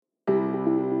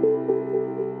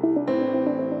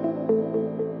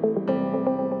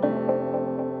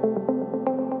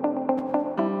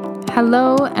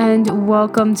Hello and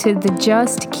welcome to the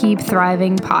Just Keep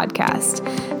Thriving podcast.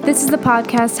 This is the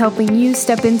podcast helping you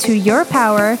step into your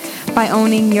power by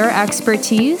owning your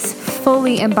expertise,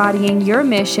 fully embodying your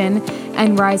mission,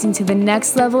 and rising to the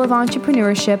next level of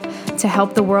entrepreneurship to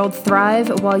help the world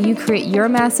thrive while you create your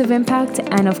massive impact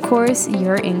and, of course,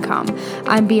 your income.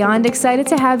 I'm beyond excited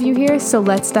to have you here, so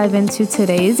let's dive into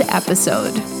today's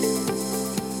episode.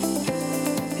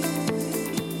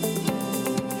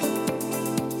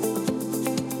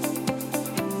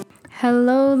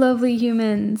 Hello, lovely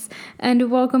humans,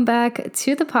 and welcome back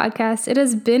to the podcast. It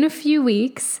has been a few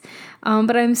weeks,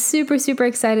 but I'm super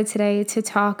excited today to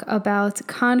talk about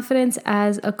confidence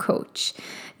as a coach.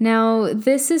 Now,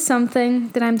 this is something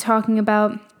that I'm talking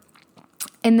about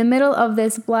in the middle of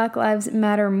this Black Lives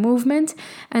Matter movement,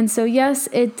 and so yes,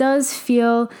 it does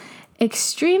feel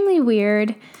extremely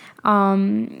weird.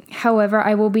 However,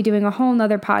 I will be doing a whole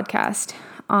nother podcast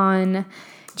on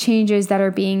changes that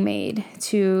are being made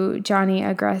to Johnny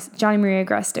Marie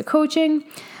Agresta Coaching,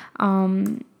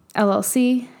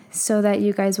 LLC, so that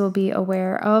you guys will be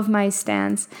aware of my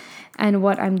stance and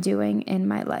what I'm doing in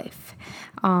my life.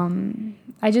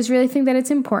 I just really think that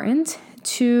it's important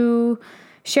to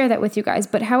share that with you guys,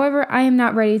 but however, I am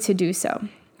not ready to do so.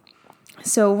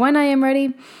 So when I am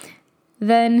ready,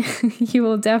 then you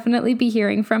will definitely be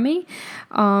hearing from me.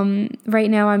 Right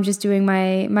now, I'm just doing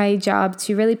my job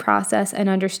to really process and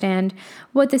understand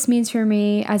what this means for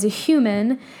me as a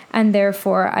human, and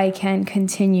therefore I can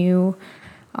continue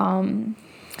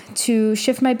to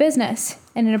shift my business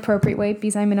in an appropriate way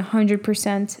because I'm in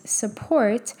 100%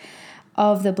 support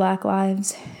of the Black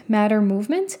Lives Matter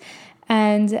movement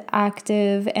and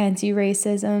active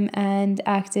anti-racism and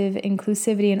active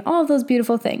inclusivity and all of those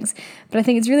beautiful things. But I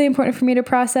think it's really important for me to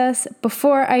process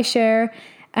before I share,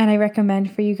 and I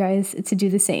recommend for you guys to do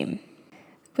the same.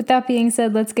 With that being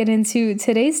said, let's get into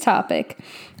today's topic.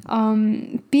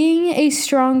 Being a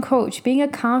strong coach, being a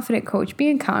confident coach,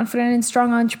 being a confident and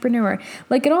strong entrepreneur.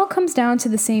 Like, it all comes down to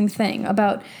the same thing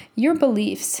about your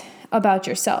beliefs about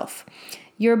yourself.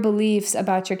 Your beliefs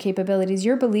about your capabilities,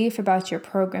 your belief about your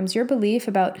programs, your belief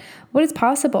about what is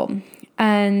possible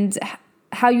and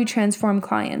how you transform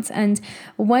clients. And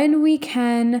when we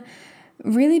can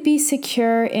really be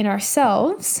secure in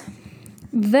ourselves,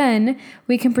 then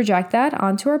we can project that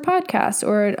onto our podcast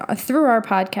or through our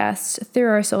podcasts, through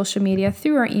our social media,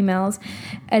 through our emails,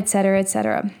 etc.,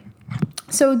 etc.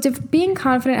 So being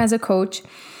confident as a coach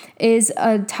is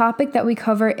a topic that we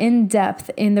cover in depth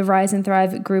in the Rise and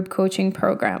Thrive group coaching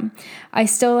program. I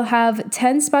still have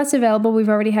 10 spots available. We've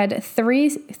already had three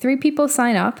people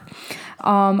sign up.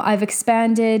 I've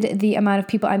expanded the amount of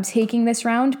people I'm taking this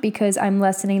round because I'm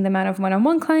lessening the amount of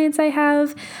one-on-one clients I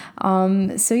have.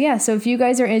 So if you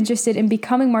guys are interested in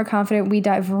becoming more confident, we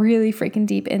dive really freaking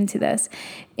deep into this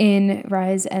in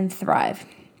Rise and Thrive.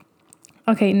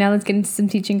 Okay, now let's get into some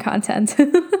teaching content.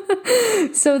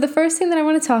 So the first thing that I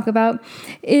want to talk about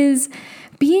is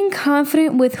being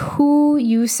confident with who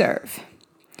you serve.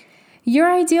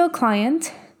 Your ideal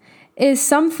client is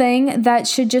something that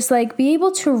should just be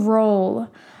able to roll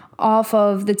off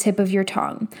of the tip of your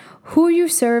tongue. Who you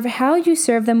serve, how you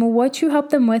serve them, what you help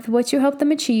them with, what you help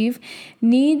them achieve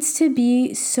needs to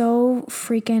be so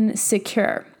freaking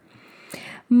secure.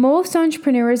 Most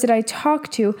entrepreneurs that I talk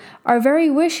to are very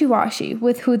wishy-washy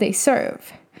with who they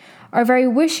serve, are very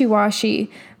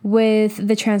wishy-washy with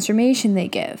the transformation they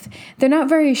give. They're not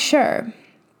very sure.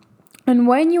 And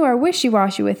when you are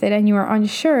wishy-washy with it and you are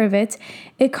unsure of it,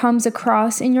 it comes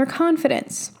across in your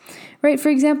confidence. Right? For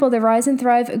example, the Rise and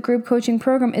Thrive group coaching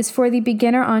program is for the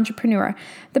beginner entrepreneur,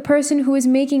 the person who is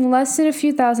making less than a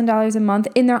few $1,000s a month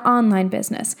in their online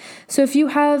business. So if you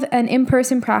have an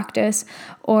in-person practice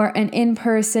or an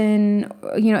in-person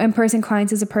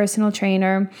clients as a personal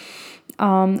trainer,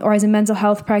 or as a mental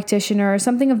health practitioner or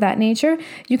something of that nature,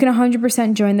 you can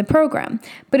 100% join the program.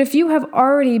 But if you have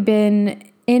already been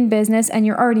in business and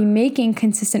you're already making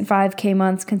consistent 5K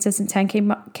months, consistent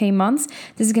 10K months,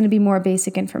 this is going to be more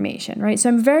basic information, right? So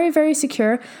I'm very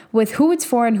secure with who it's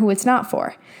for and who it's not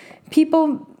for.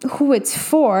 People who it's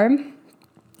for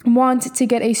want to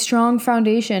get a strong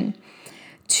foundation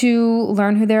to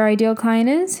learn who their ideal client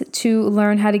is, to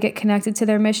learn how to get connected to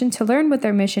their mission, to learn what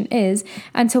their mission is,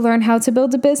 and to learn how to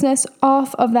build a business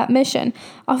off of that mission,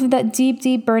 off of that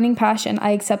deep burning passion.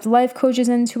 I accept life coaches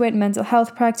into it, mental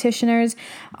health practitioners.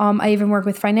 I even work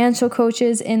with financial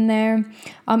coaches in there.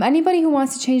 Anybody who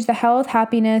wants to change the health,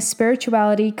 happiness,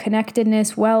 spirituality,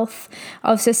 connectedness, wealth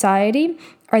of society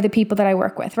are the people that I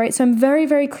work with, right? So I'm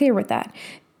very clear with that.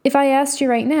 If I asked you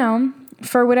right now,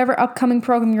 for whatever upcoming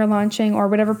program you're launching or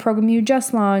whatever program you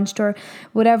just launched or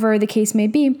whatever the case may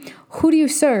be, who do you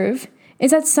serve?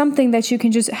 Is that something that you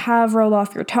can just have roll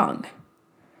off your tongue?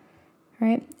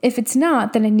 Right? If it's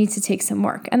not, then it needs to take some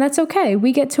work. And that's okay.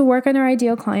 We get to work on our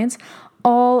ideal clients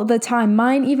all the time.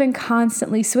 Mine even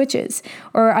constantly switches,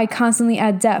 or I constantly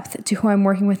add depth to who I'm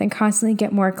working with and constantly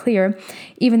get more clear,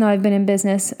 even though I've been in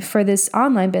business for this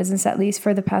online business, at least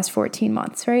for the past 14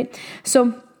 months, right?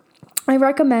 So I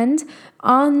recommend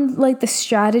on like the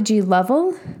strategy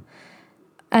level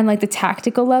and like the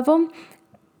tactical level,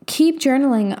 keep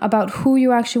journaling about who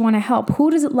you actually want to help.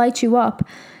 Who does it light you up?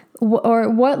 Or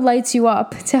what lights you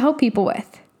up to help people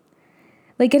with?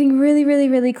 Like getting really, really,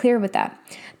 really clear with that.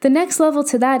 The next level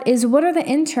to that is what are the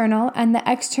internal and the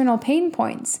external pain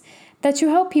points that you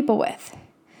help people with?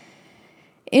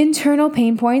 Internal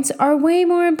pain points are way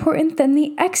more important than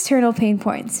the external pain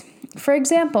points. For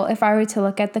example, if I were to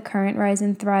look at the current Rise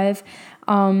and Thrive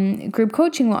group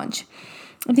coaching launch,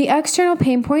 the external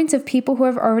pain points of people who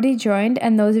have already joined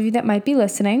and those of you that might be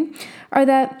listening are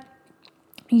that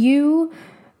you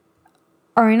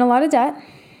are in a lot of debt,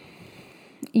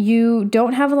 you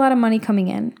don't have a lot of money coming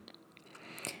in,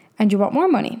 and you want more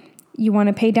money. You want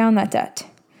to pay down that debt,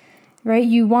 right?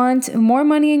 You want more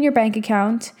money in your bank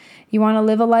account. You want to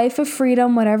live a life of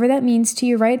freedom, whatever that means to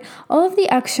you, right? All of the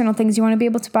external things. You want to be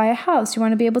able to buy a house. You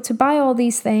want to be able to buy all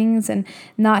these things and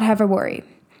not have a worry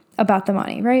about the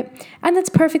money, right? And that's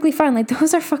perfectly fine. Like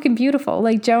those are fucking beautiful.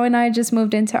 Like Joe and I just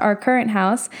moved into our current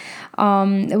house.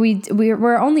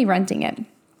 We're only renting it.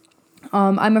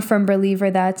 I'm a firm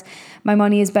believer that my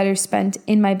money is better spent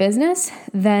in my business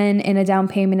than in a down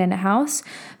payment in a house.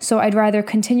 So I'd rather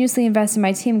continuously invest in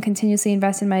my team, continuously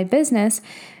invest in my business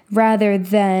rather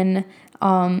than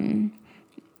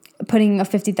putting a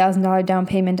 $50,000 down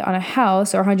payment on a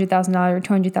house or $100,000 or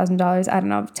 $200,000. I don't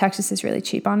know. Texas is really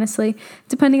cheap, honestly,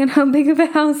 depending on how big of a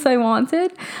house I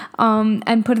wanted,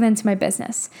 and put it into my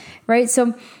business, right?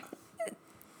 So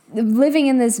living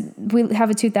in this, we have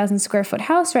a 2,000 square foot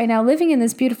house right now, living in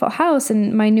this beautiful house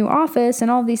and my new office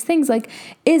and all these things like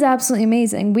is absolutely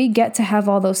amazing. We get to have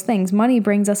all those things. Money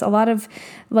brings us a lot of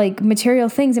like material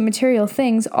things, and material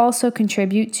things also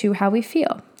contribute to how we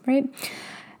feel, right?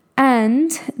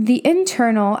 And the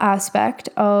internal aspect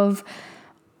of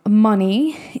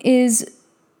money is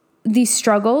the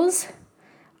struggles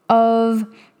of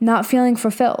not feeling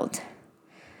fulfilled.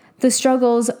 The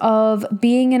struggles of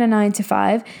being in a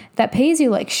 9-to-5 that pays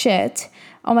you like shit.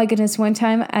 Oh my goodness, one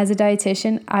time as a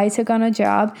dietitian, I took on a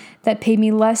job that paid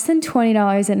me less than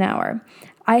 $20 an hour.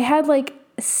 I had like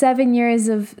 7 years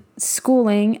of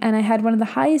schooling and I had one of the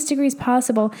highest degrees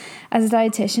possible as a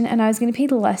dietitian, and I was getting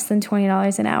paid less than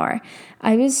 $20 an hour.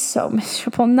 I was so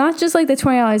miserable. Not just like the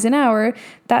 $20 an hour,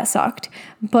 that sucked,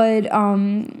 but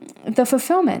the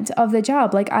fulfillment of the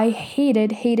job. Like I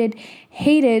hated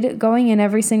going in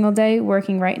every single day,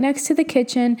 working right next to the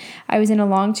kitchen. I was in a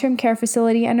long-term care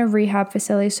facility and a rehab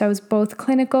facility, so I was both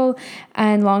clinical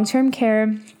and long-term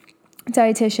care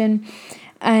dietitian.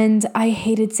 And I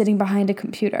hated sitting behind a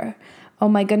computer. Oh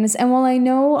my goodness. And while I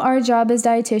know our job as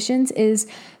dietitians is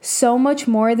so much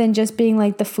more than just being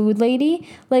like the food lady,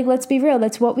 like let's be real,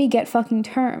 that's what we get fucking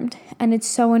termed. And it's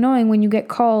so annoying when you get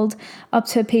called up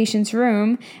to a patient's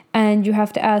room and you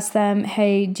have to ask them,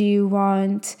 hey, do you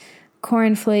want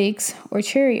cornflakes or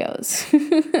Cheerios?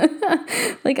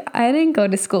 Like I didn't go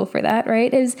to school for that,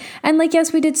 right? And like,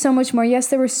 yes, we did so much more. Yes,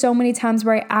 there were so many times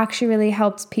where I actually really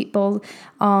helped people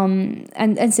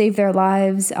and save their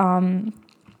lives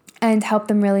and help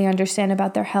them really understand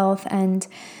about their health and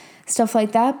stuff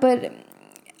like that. But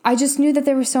I just knew that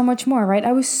there was so much more, right?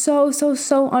 I was so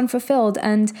unfulfilled.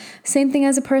 And same thing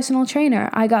as a personal trainer.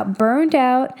 I got burned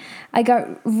out. I got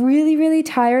really, really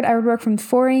tired. I would work from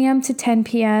 4 a.m. to 10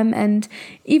 p.m. And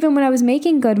even when I was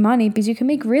making good money, because you can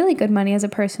make really good money as a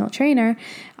personal trainer,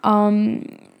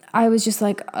 I was just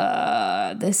like,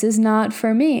 this is not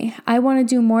for me. I want to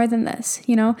do more than this.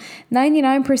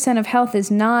 99% of health is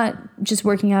not just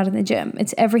working out in the gym.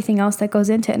 It's everything else that goes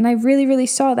into it. And I really, really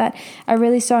saw that. I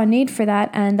really saw a need for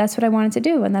that. And that's what I wanted to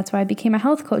do. And that's why I became a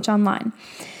health coach online.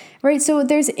 Right? So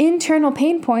there's internal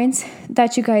pain points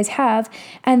that you guys have,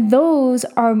 and those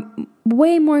are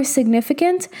way more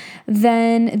significant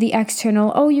than the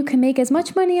external. Oh, you can make as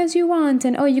much money as you want,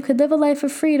 and oh, you could live a life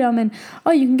of freedom, and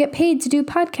oh, you can get paid to do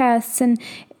podcasts and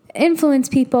influence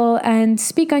people and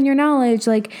speak on your knowledge.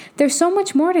 Like there's so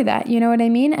much more to that, you know what I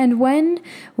mean? And when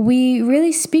we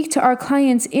really speak to our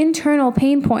clients' internal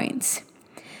pain points,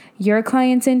 your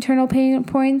clients' internal pain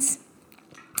points,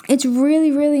 it's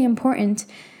really, really important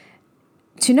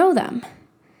to know them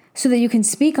so that you can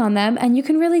speak on them and you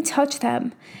can really touch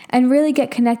them and really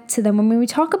get connected to them. When we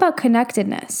talk about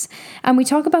connectedness and we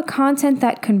talk about content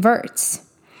that converts,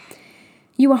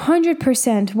 you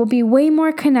 100% will be way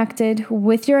more connected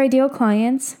with your ideal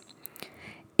clients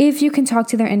if you can talk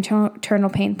to their internal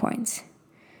pain points.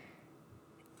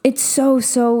 It's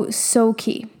so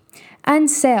key.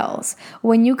 And sales,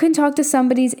 when you can talk to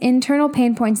somebody's internal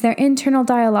pain points, their internal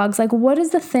dialogues, like what is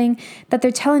the thing that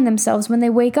they're telling themselves when they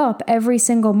wake up every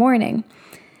single morning?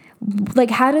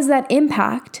 Like how does that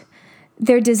impact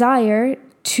their desire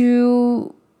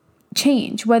to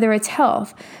change, whether it's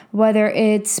health, whether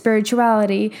it's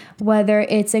spirituality, whether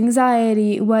it's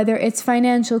anxiety, whether it's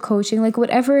financial coaching, like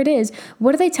whatever it is,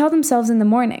 what do they tell themselves in the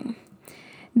morning?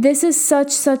 This is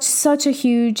such a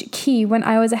huge key. When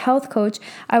I was a health coach,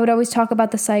 I would always talk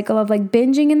about the cycle of like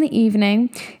binging in the evening,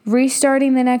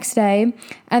 restarting the next day,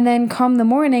 and then come the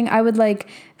morning, I would like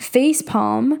face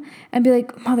palm and be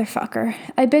like, motherfucker,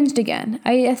 I binged again.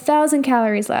 I ate 1,000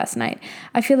 calories last night.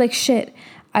 I feel like shit.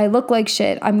 I look like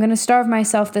shit. I'm going to starve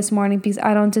myself this morning because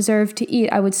I don't deserve to eat.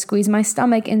 I would squeeze my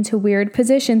stomach into weird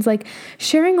positions. Like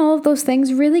sharing all of those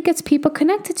things really gets people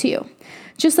connected to you.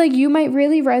 Just like you might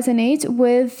really resonate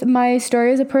with my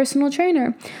story as a personal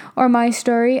trainer or my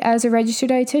story as a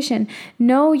registered dietitian.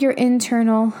 Know your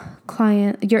internal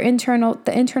client, the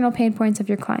internal pain points of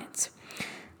your clients.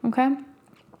 Okay?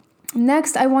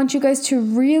 Next, I want you guys to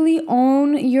really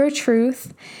own your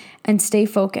truth and stay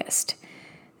focused.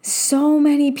 So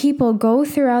many people go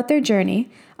throughout their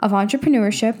journey of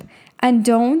entrepreneurship and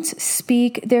don't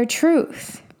speak their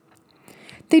truth.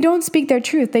 They don't speak their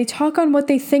truth. They talk on what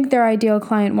they think their ideal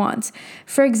client wants.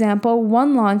 For example,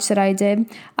 one launch that I did,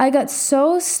 I got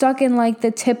so stuck in like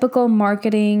the typical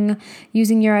marketing,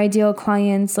 using your ideal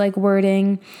clients like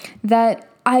wording, that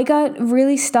I got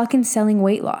really stuck in selling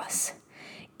weight loss.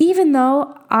 Even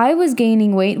though I was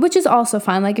gaining weight, which is also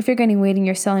fine. Like if you're gaining weight and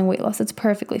you're selling weight loss, it's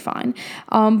perfectly fine.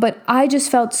 But I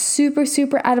just felt super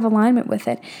out of alignment with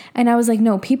it. And I was like,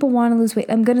 no, people want to lose weight.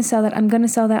 I'm going to sell that. I'm going to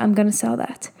sell that. I'm going to sell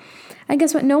that. And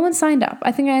guess what? No one signed up.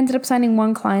 I think I ended up signing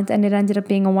one client and it ended up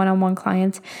being a one-on-one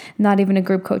client, not even a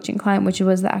group coaching client, which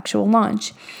was the actual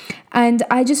launch. And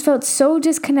I just felt so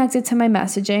disconnected to my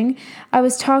messaging. I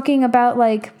was talking about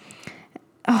like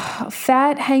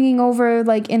fat hanging over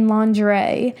like in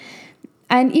lingerie.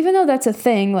 And even though that's a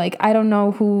thing, like I don't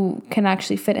know who can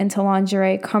actually fit into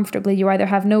lingerie comfortably. You either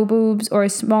have no boobs or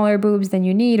smaller boobs than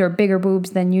you need or bigger boobs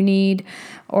than you need,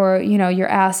 or, you know, your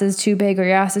ass is too big or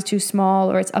your ass is too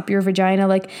small or it's up your vagina.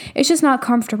 Like it's just not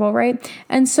comfortable, right?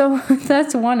 And so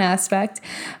that's one aspect.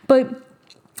 But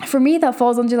for me, that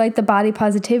falls under like the body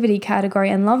positivity category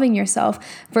and loving yourself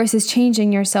versus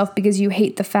changing yourself because you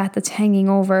hate the fat that's hanging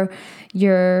over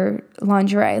your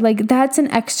lingerie. Like that's an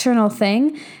external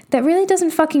thing that really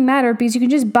doesn't fucking matter because you can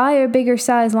just buy a bigger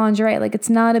size lingerie. Like it's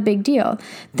not a big deal.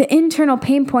 The internal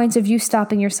pain points of you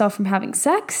stopping yourself from having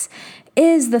sex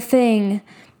is the thing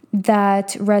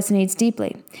that resonates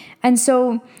deeply. And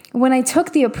so when I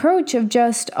took the approach of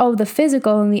just, the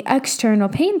physical and the external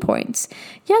pain points,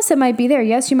 yes, it might be there.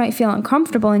 Yes, you might feel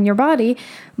uncomfortable in your body,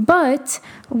 but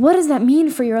what does that mean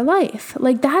for your life?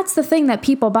 Like that's the thing that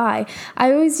people buy.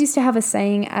 I always used to have a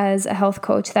saying as a health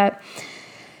coach that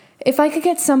if I could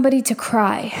get somebody to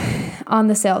cry on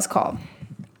the sales call,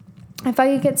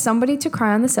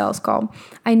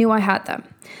 I knew I had them.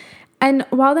 And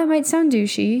while that might sound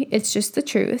douchey, it's just the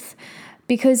truth.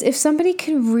 Because if somebody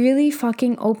can really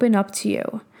fucking open up to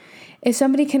you, if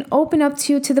somebody can open up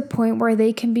to you to the point where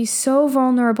they can be so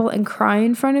vulnerable and cry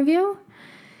in front of you,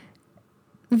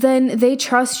 then they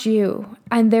trust you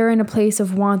and they're in a place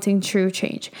of wanting true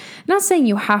change. I'm not saying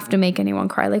you have to make anyone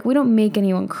cry. Like we don't make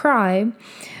anyone cry.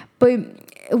 But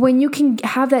when you can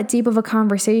have that deep of a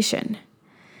conversation,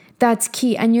 that's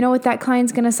key. And you know what? That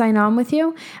client's going to sign on with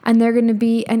you and they're going to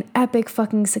be an epic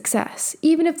fucking success.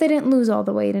 Even if they didn't lose all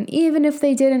the weight and even if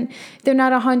they're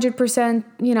not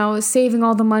 100%, saving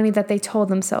all the money that they told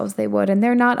themselves they would. And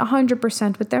they're not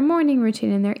 100% with their morning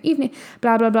routine and their evening,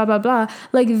 blah, blah, blah, blah, blah.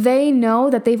 Like they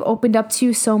know that they've opened up to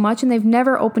you so much and they've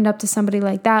never opened up to somebody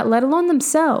like that, let alone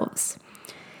themselves.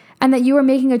 And that you are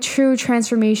making a true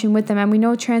transformation with them. And we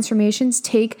know transformations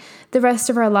take the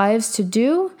rest of our lives to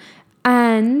do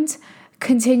and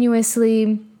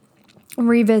continuously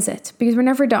revisit because we're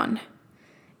never done.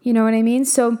 You know what I mean?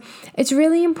 So it's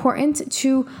really important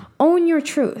to own your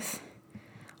truth.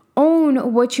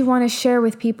 Own what you want to share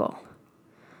with people.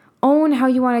 Own how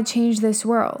you want to change this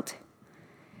world.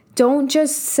 Don't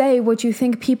just say what you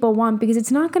think people want because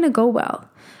it's not going to go well.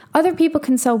 Other people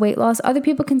can sell weight loss. Other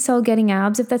people can sell getting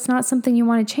abs. If that's not something you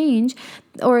want to change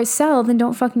or sell, then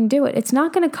don't fucking do it. It's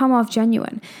not going to come off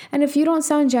genuine. And if you don't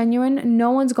sound genuine,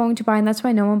 no one's going to buy, and that's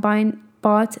why no one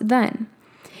bought then.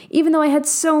 Even though I had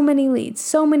so many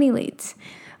leads,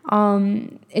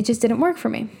 it just didn't work for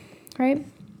me, right?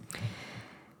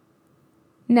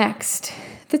 Next,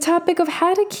 the topic of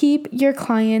how to keep your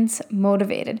clients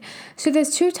motivated. So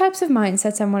there's two types of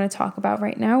mindsets I want to talk about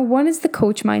right now. One is the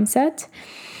coach mindset,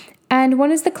 and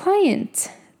one is the client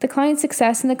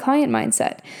success and the client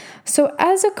mindset. So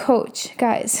as a coach,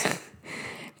 guys,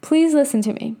 please listen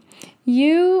to me.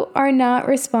 You are not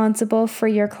responsible for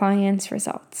your clients'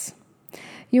 results.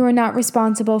 You are not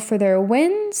responsible for their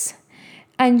wins,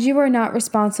 and you are not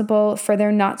responsible for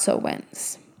their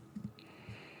not-so-wins.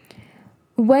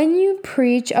 When you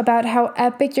preach about how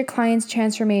epic your clients'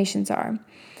 transformations are,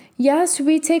 yes,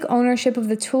 we take ownership of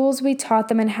the tools we taught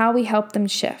them and how we helped them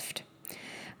shift.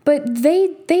 But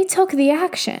they took the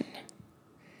action.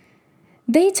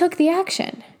 They took the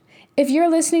action. If you're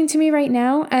listening to me right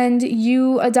now and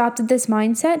you adopted this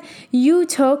mindset, you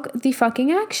took the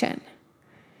fucking action.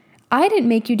 I didn't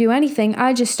make you do anything.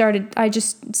 I just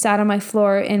sat on my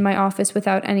floor in my office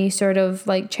without any sort of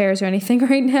chairs or anything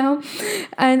right now.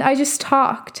 And I just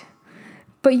talked.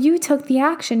 But you took the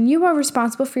action. You are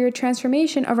responsible for your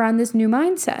transformation around this new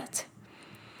mindset.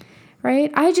 Right?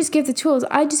 I just give the tools.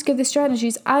 I just give the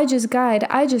strategies. I just guide.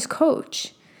 I just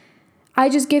coach. I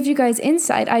just give you guys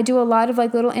insight. I do a lot of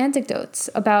little anecdotes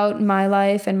about my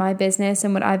life and my business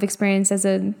and what I've experienced as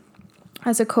a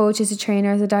coach, as a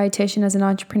trainer, as a dietitian, as an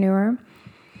entrepreneur.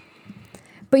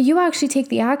 But you actually take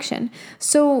the action.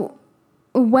 So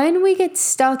when we get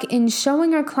stuck in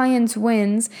showing our clients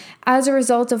wins as a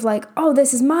result of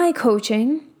this is my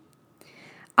coaching,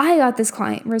 I got this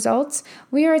client results,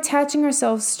 we are attaching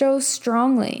ourselves so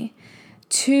strongly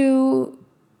to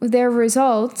their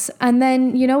results. And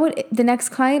then, you know what, the next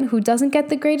client who doesn't get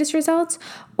the greatest results,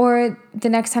 or the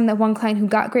next time that one client who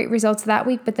got great results that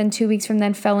week, but then 2 weeks from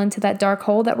then fell into that dark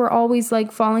hole that we're always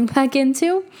falling back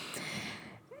into,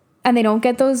 and they don't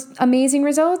get those amazing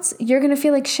results, you're going to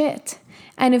feel like shit.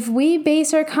 And if we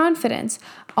base our confidence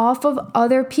off of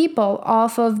other people,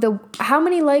 off of how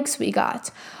many likes we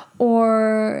got,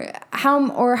 or how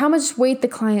much weight the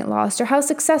client lost, or how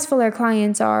successful our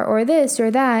clients are, or this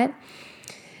or that,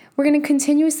 we're going to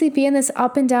continuously be in this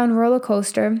up and down roller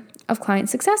coaster of client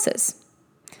successes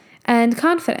and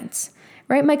confidence,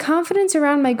 right? My confidence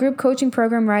around my group coaching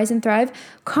program, Rise and Thrive,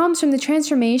 comes from the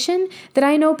transformation that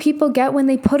I know people get when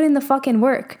they put in the fucking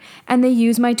work and they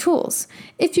use my tools.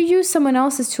 If you use someone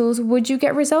else's tools, would you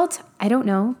get results? I don't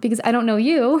know, because I don't know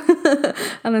you,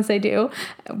 unless I do,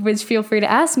 which feel free to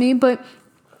ask me. But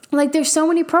there's so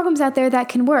many programs out there that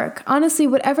can work. Honestly,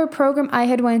 whatever program I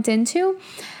had went into,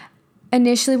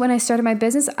 initially, when I started my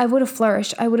business, I would have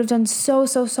flourished. I would have done so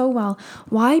well.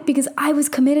 Why? Because I was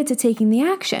committed to taking the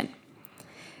action.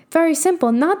 Very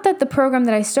simple. Not that the program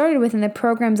that I started with and the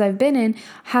programs I've been in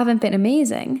haven't been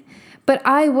amazing, but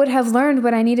I would have learned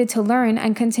what I needed to learn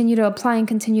and continue to apply and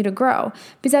continue to grow,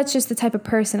 because that's just the type of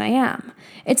person I am.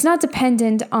 It's not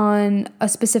dependent on a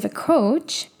specific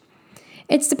coach.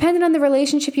 It's dependent on the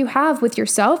relationship you have with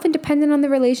yourself and dependent on the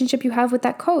relationship you have with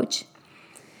that coach,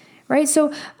 right?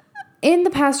 So in the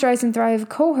past Rise and Thrive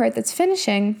cohort that's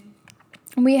finishing,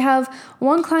 we have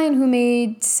one client who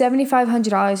made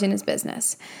 $7,500 in his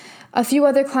business, a few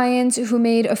other clients who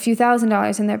made a few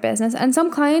 $1,000s in their business, and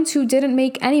some clients who didn't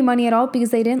make any money at all because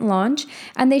they didn't launch,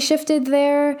 and they shifted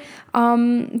their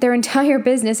entire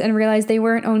business and realized they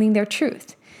weren't owning their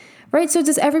truth, right? So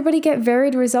does everybody get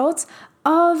varied results?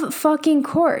 Of fucking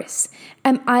course.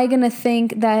 Am I going to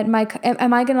think that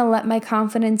am I going to let my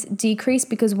confidence decrease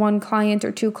because one client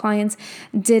or two clients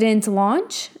didn't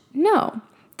launch? No.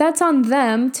 That's on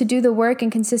them to do the work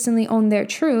and consistently own their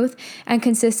truth and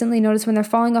consistently notice when they're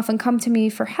falling off and come to me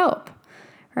for help,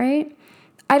 right?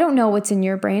 I don't know what's in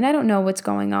your brain. I don't know what's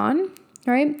going on,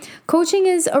 right? Coaching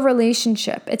is a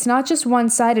relationship. It's not just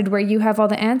one-sided where you have all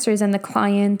the answers and the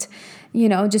client,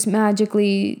 just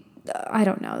magically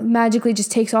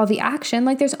just takes all the action.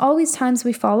 There's always times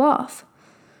we fall off,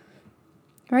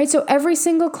 right? So every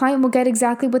single client will get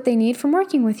exactly what they need from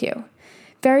working with you.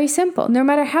 Very simple. No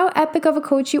matter how epic of a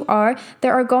coach you are,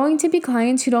 there are going to be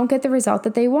clients who don't get the result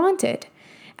that they wanted.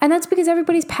 And that's because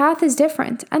everybody's path is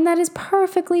different. And that is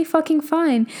perfectly fucking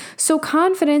fine. So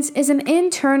confidence is an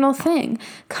internal thing.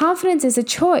 Confidence is a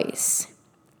choice.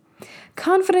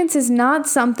 Confidence is not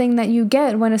something that you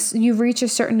get when you reach a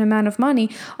certain amount of money,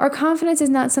 or confidence is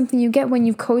not something you get when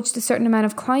you've coached a certain amount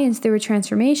of clients through a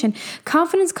transformation.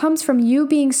 Confidence comes from you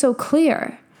being so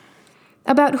clear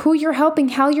about who you're helping,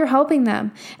 how you're helping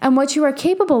them, and what you are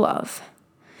capable of.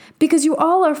 Because you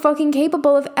all are fucking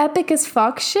capable of epic as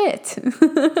fuck shit.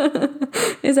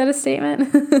 Is that a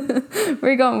statement?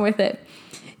 We're going with it.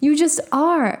 You just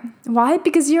are. Why?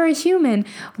 Because you're a human.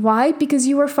 Why? Because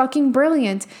you are fucking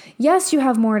brilliant. Yes, you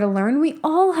have more to learn. We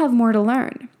all have more to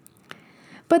learn.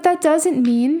 But that doesn't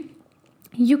mean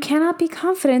you cannot be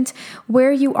confident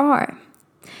where you are.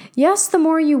 Yes, the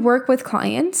more you work with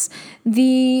clients,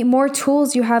 the more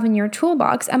tools you have in your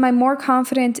toolbox. Am I more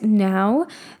confident now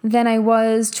than I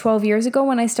was 12 years ago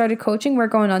when I started coaching? We're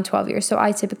going on 12 years, so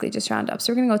I typically just round up.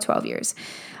 So we're going to go 12 years.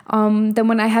 Then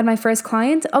when I had my first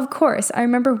client, of course, I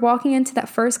remember walking into that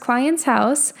first client's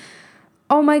house.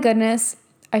 Oh my goodness,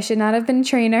 I should not have been a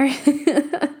trainer.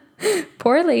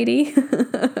 Poor lady.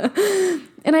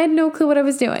 And I had no clue what I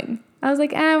was doing. I was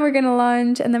like, we're going to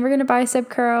lunge, and then we're going to bicep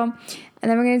curl, and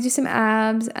then we're going to do some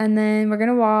abs, and then we're going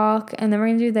to walk, and then we're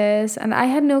going to do this. And I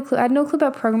had no clue. I had no clue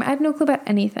about programming. I had no clue about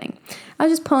anything. I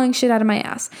was just pulling shit out of my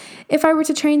ass. If I were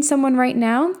to train someone right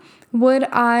now, would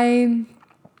I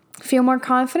feel more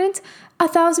confident?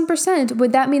 1,000%.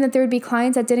 Would that mean that there would be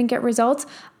clients that didn't get results?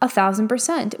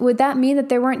 1,000%. Would that mean that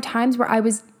there weren't times where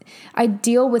I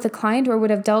deal with a client or would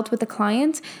have dealt with a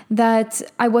client that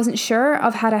I wasn't sure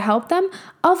of how to help them?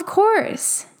 Of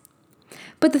course.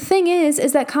 But the thing is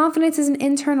that confidence is an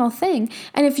internal thing.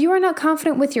 And if you are not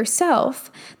confident with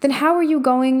yourself, then how are you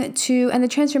going to, and the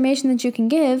transformation that you can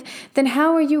give, then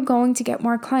how are you going to get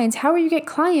more clients? How are you get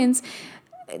clients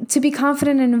to be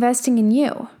confident in investing in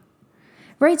you?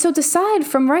 Right? So decide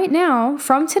from right now,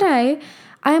 from today,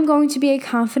 I am going to be a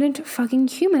confident fucking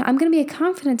human. I'm going to be a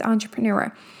confident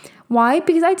entrepreneur. Why?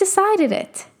 Because I decided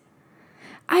it.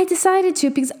 I decided to,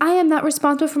 because I am not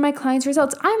responsible for my clients'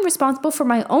 results. I'm responsible for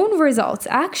my own results,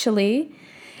 actually.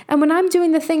 And when I'm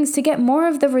doing the things to get more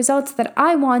of the results that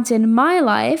I want in my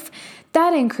life,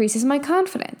 that increases my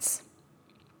confidence.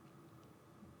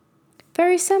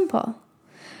 Very simple.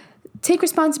 Take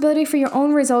responsibility for your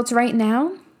own results right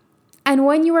now. And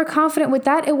when you are confident with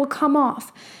that, it will come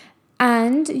off.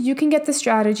 And you can get the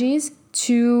strategies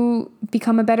to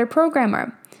become a better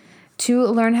programmer, to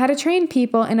learn how to train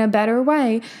people in a better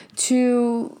way,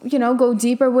 to, go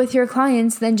deeper with your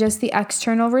clients than just the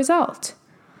external result.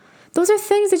 Those are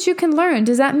things that you can learn.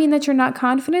 Does that mean that you're not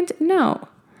confident? No.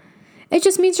 It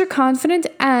just means you're confident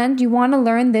and you want to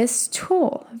learn this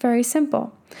tool. Very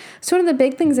simple. So one of the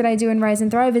big things that I do in Rise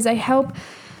and Thrive is I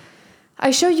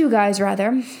show you guys,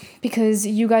 because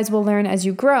you guys will learn as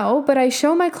you grow, but I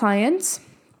show my clients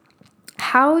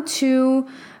how to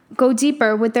go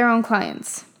deeper with their own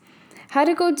clients. How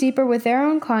to go deeper with their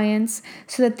own clients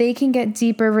so that they can get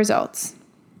deeper results.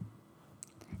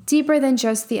 Deeper than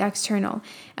just the external.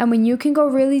 And when you can go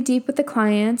really deep with the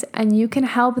client and you can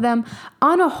help them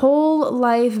on a whole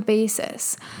life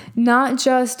basis, not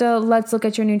just let's look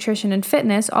at your nutrition and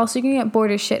fitness. Also, you're going to get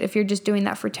bored as shit if you're just doing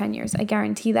that for 10 years. I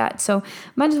guarantee that. So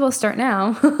might as well start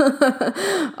now.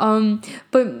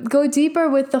 But go deeper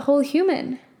with the whole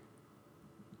human.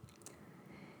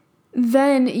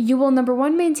 Then you will, number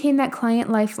one, maintain that client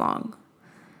lifelong.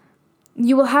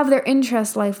 You will have their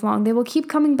interest lifelong. They will keep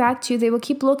coming back to you. They will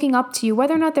keep looking up to you,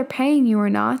 whether or not they're paying you or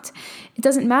not. It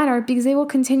doesn't matter because they will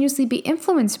continuously be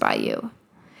influenced by you.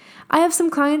 I have some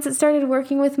clients that started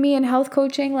working with me in health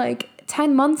coaching like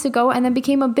 10 months ago and then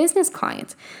became a business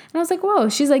client. And I was like, whoa.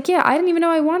 She's like, yeah, I didn't even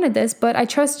know I wanted this, but I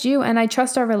trust you and I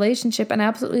trust our relationship and I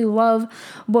absolutely love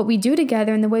what we do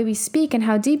together and the way we speak and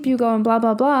how deep you go and blah,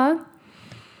 blah, blah.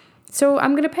 So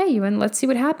I'm going to pay you and let's see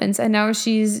what happens. And now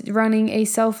she's running a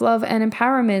self-love and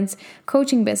empowerment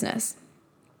coaching business.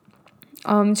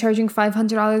 Charging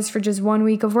 $500 for just 1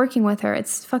 week of working with her.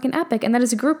 It's fucking epic. And that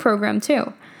is a group program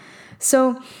too.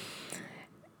 So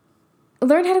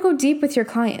learn how to go deep with your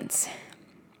clients.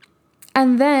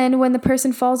 And then when the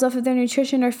person falls off of their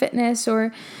nutrition or fitness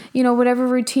or, whatever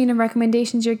routine and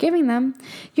recommendations you're giving them,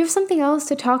 you have something else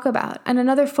to talk about. And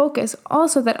another focus,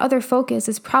 also that other focus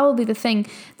is probably the thing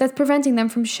that's preventing them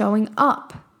from showing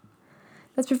up.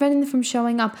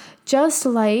 Just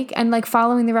like, and like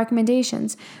following the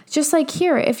recommendations. Just like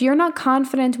here, if you're not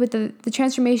confident with the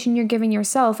transformation you're giving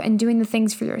yourself and doing the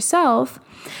things for yourself,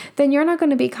 then you're not going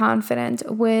to be confident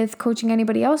with coaching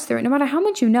anybody else through it, no matter how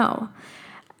much you know.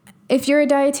 If you're a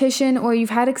dietitian or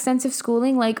you've had extensive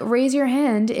schooling, like raise your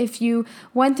hand if you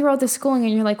went through all the schooling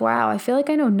and you're like, wow, I feel like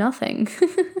I know nothing.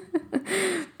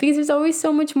 Because there's always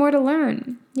so much more to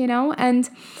learn, And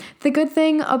the good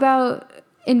thing about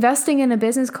investing in a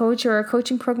business coach or a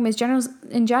coaching program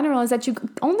in general is that you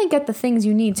only get the things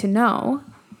you need to know,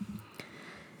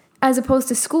 as opposed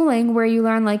to schooling where you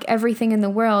learn like everything in the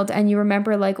world and you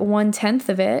remember like 1/10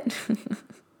 of it.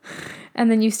 And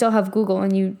then you still have Google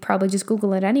and you probably just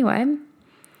Google it anyway,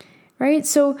 right?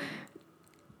 So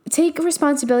take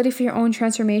responsibility for your own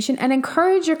transformation and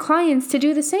encourage your clients to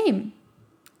do the same.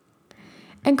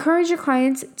 Encourage your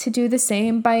clients to do the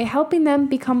same by helping them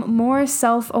become more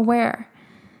self-aware.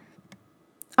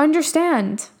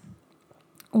 Understand,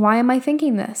 why am I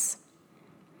thinking this?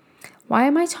 Why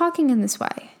am I talking in this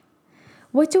way?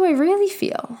 What do I really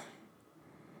feel?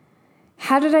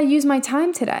 How did I use my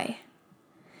time today?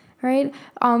 Right?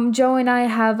 Joe and I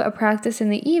have a practice in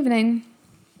the evening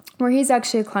where he's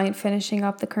actually a client finishing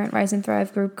up the current Rise and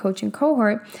Thrive group coaching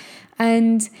cohort.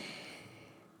 And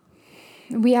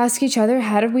we ask each other,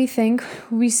 how do we think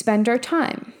we spend our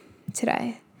time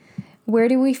today? Where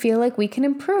do we feel like we can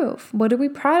improve? What are we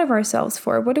proud of ourselves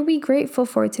for? What are we grateful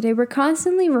for today? We're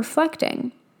constantly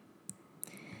reflecting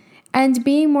and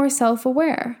being more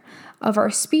self-aware of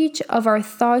our speech, of our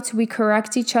thoughts. We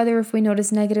correct each other if we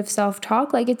notice negative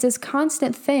self-talk. Like, it's this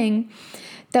constant thing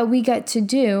that we get to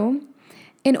do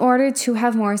in order to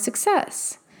have more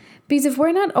success. Because if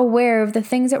we're not aware of the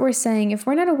things that we're saying, if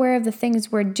we're not aware of the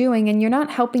things we're doing, and you're not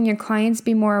helping your clients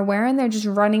be more aware and they're just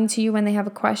running to you when they have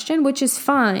a question, which is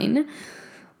fine,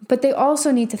 but they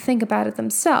also need to think about it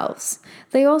themselves.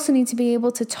 They also need to be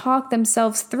able to talk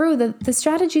themselves through the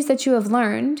strategies that you have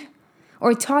learned,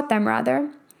 or taught them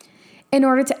rather, in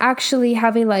order to actually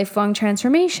have a lifelong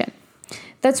transformation.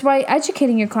 That's why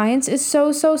educating your clients is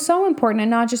so important, and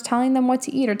not just telling them what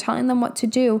to eat or telling them what to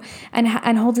do and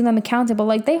holding them accountable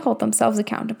like they hold themselves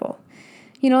accountable.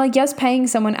 Like, yes, paying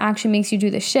someone actually makes you do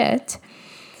the shit,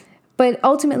 but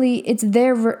ultimately it's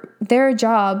their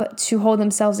job to hold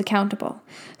themselves accountable.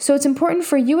 So it's important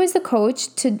for you as the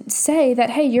coach to say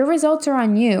that, hey, your results are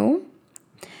on you.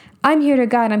 I'm here to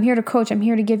guide, I'm here to coach, I'm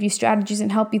here to give you strategies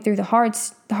and help you through the hard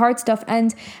stuff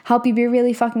and help you be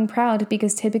really fucking proud,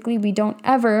 because typically we don't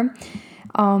ever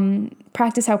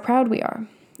practice how proud we are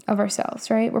of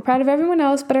ourselves, right? We're proud of everyone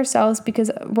else but ourselves,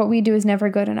 because what we do is never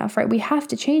good enough, right? We have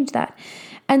to change that.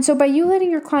 And so by you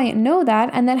letting your client know that,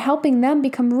 and then helping them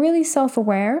become really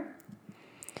self-aware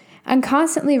and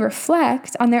constantly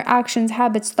reflect on their actions,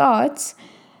 habits, thoughts,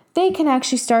 they can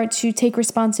actually start to take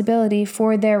responsibility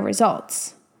for their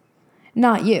results,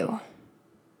 not you.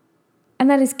 And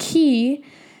that is key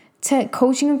to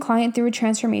coaching a client through a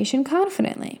transformation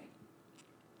confidently,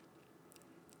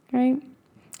 right?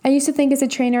 I used to think as a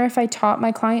trainer, if I taught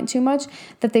my client too much,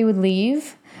 that they would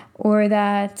leave, or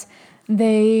that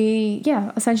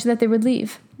essentially that they would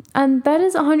leave. And that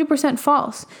is 100%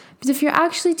 false. Because if you're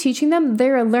actually teaching them,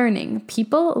 they're learning.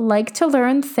 People like to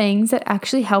learn things that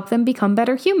actually help them become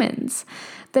better humans,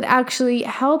 that actually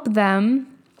help them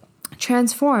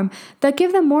transform, that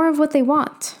give them more of what they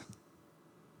want,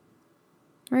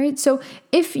 right? So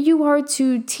if you are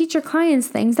to teach your clients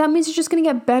things, that means you're just going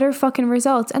to get better fucking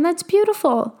results. And that's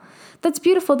beautiful. That's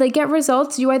beautiful. They get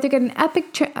results. You either get an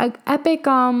epic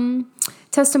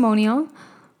testimonial,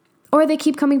 or they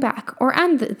keep coming back,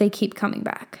 and they keep coming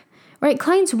back, right?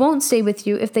 Clients won't stay with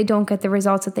you if they don't get the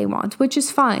results that they want, which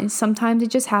is fine. Sometimes it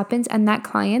just happens, and that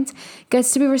client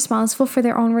gets to be responsible for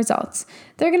their own results.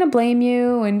 They're going to blame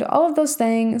you and all of those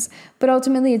things, but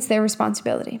ultimately it's their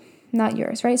responsibility, not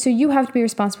yours, right? So you have to be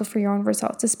responsible for your own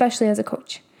results, especially as a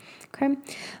coach. Okay.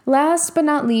 Last but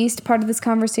not least, part of this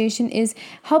conversation is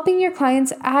helping your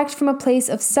clients act from a place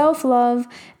of self-love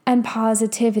and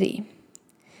positivity.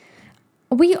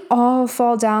 We all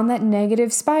fall down that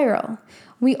negative spiral.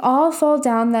 We all fall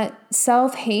down that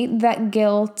self-hate, that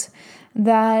guilt,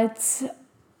 that,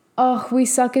 we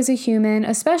suck as a human,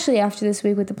 especially after this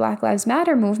week with the Black Lives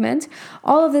Matter movement.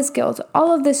 All of this guilt,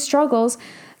 all of this struggles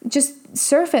just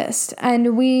surfaced. And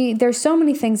there's so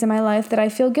many things in my life that I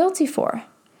feel guilty for.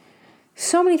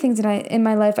 So many things in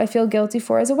my life I feel guilty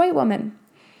for as a white woman.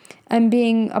 And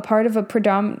being a part of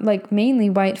a mainly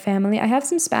white family. I have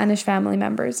some Spanish family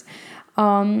members. But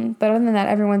other than that,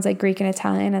 everyone's like Greek and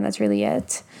Italian, and that's really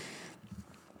it.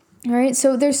 All right.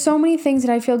 So there's so many things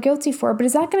that I feel guilty for, but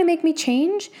is that going to make me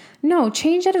change? No,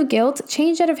 change out of guilt,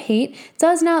 change out of hate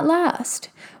does not last.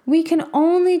 We can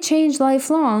only change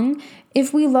lifelong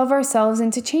if we love ourselves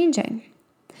into changing,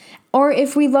 or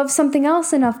if we love something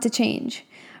else enough to change,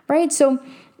 right? So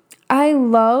I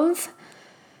love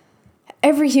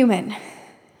every human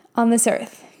on this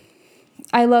earth.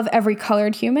 I love every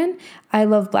colored human. I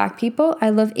love Black people. I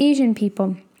love Asian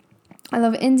people. I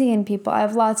love Indian people. I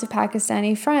have lots of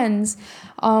Pakistani friends.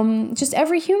 Just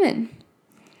every human.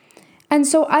 And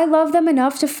so I love them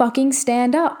enough to fucking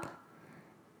stand up.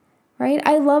 Right?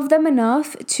 I love them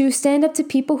enough to stand up to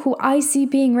people who I see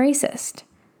being racist.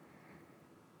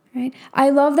 Right? I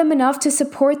love them enough to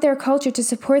support their culture, to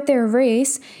support their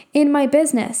race in my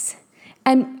business.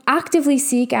 and actively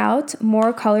seek out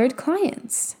more colored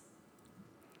clients.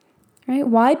 Right?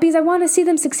 Why? Because I want to see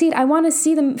them succeed. I want to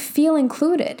see them feel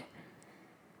included.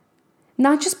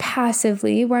 Not just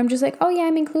passively, where I'm just like, oh yeah,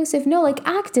 I'm inclusive. No, like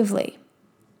actively.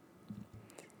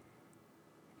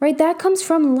 Right? That comes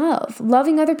from love,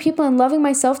 loving other people and loving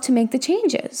myself to make the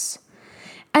changes.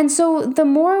 And so the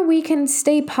more we can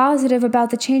stay positive about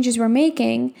the changes we're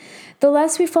making, the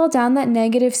less we fall down that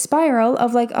negative spiral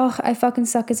of like, oh, I fucking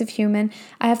suck as a human.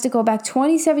 I have to go back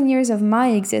 27 years of my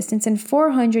existence and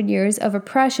 400 years of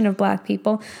oppression of Black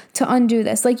people to undo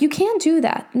this. Like, you can't do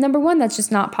that. Number one, that's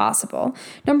just not possible.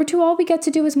 Number two, all we get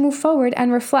to do is move forward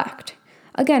and reflect.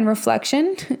 Again,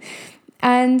 reflection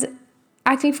and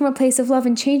acting from a place of love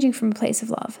and changing from a place of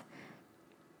love.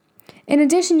 In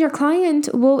addition, your client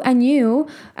will, and you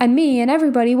and me and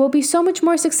everybody will be so much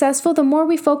more successful the more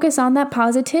we focus on that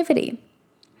positivity.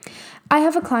 I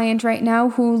have a client right now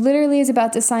who literally is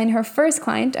about to sign her first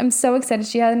client. I'm so excited.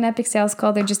 She had an epic sales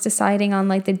call. They're just deciding on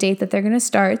like the date that they're going to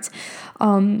start.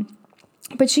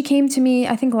 But she came to me,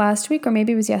 I think last week or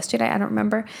maybe it was yesterday, I don't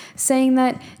remember, saying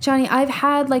that, Johnny, I've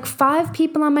had like 5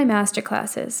 people on my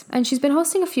masterclasses, and she's been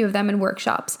hosting a few of them in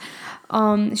workshops.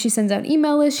 She sends out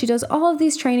email lists. She does all of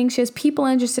these trainings. She has people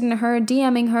interested in her,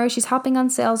 DMing her. She's hopping on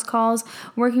sales calls,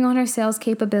 working on her sales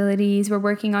capabilities. We're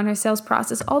working on her sales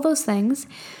process, all those things.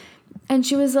 And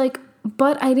she was like,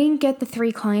 but I didn't get the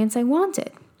 3 clients I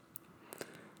wanted.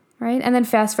 Right? And then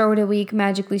fast forward a week,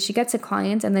 magically she gets a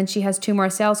client, and then she has 2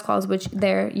 more sales calls, which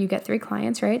there you get 3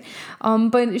 clients, right?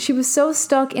 But she was so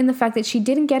stuck in the fact that she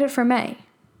didn't get it for May.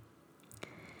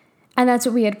 And that's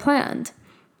what we had planned.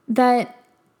 That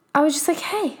I was just like,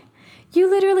 hey, you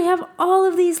literally have all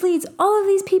of these leads, all of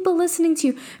these people listening to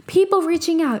you, people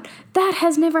reaching out. That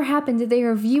has never happened. They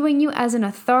are viewing you as an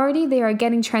authority. They are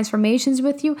getting transformations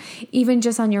with you, even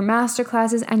just on your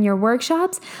masterclasses and your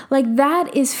workshops. Like,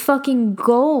 that is fucking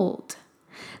gold.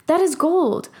 That is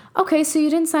gold. Okay, so you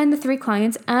didn't sign the 3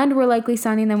 clients, and we're likely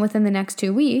signing them within the next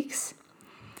 2 weeks.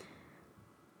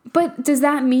 But does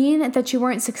that mean that you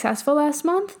weren't successful last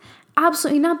month?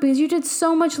 Absolutely not, because you did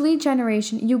so much lead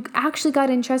generation. You actually got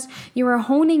interest. You were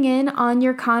honing in on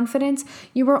your confidence.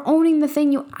 You were owning the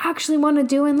thing you actually want to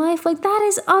do in life. Like, that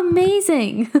is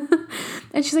amazing.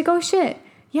 And she's like, oh shit.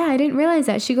 Yeah, I didn't realize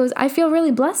that. She goes, I feel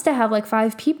really blessed to have like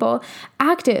 5 people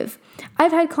active.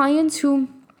 I've had clients who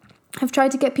have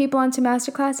tried to get people onto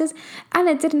masterclasses and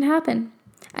it didn't happen.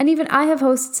 And even I have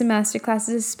hosted some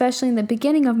masterclasses, especially in the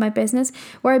beginning of my business,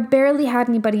 where I barely had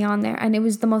anybody on there. And it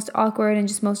was the most awkward and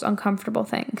just most uncomfortable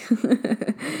thing.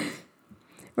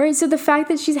 Right? So the fact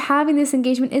that she's having this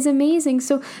engagement is amazing.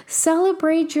 So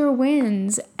celebrate your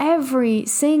wins every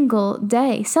single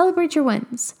day. Celebrate your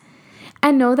wins.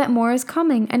 And know that more is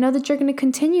coming. And know that you're going to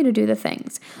continue to do the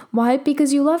things. Why?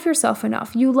 Because you love yourself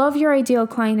enough. You love your ideal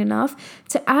client enough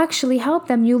to actually help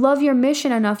them. You love your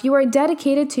mission enough. You are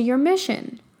dedicated to your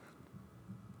mission.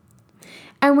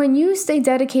 And when you stay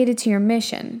dedicated to your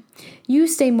mission, you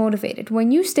stay motivated.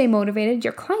 When you stay motivated,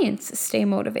 your clients stay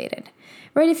motivated.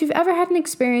 Right? If you've ever had an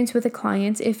experience with a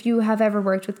client, if you have ever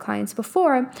worked with clients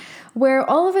before, where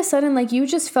all of a sudden, like, you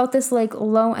just felt this like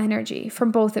low energy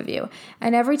from both of you.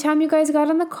 And every time you guys got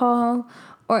on the call,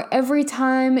 or every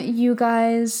time you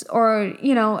guys, or,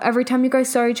 you know, every time you guys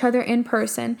saw each other in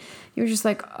person, you were just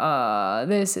like,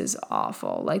 this is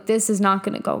awful. Like, this is not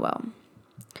going to go well.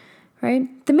 Right?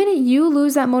 The minute you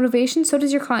lose that motivation, so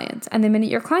does your client. And the minute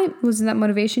your client loses that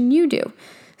motivation, you do.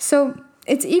 So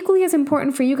it's equally as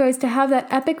important for you guys to have that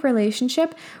epic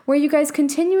relationship where you guys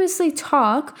continuously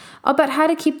talk about how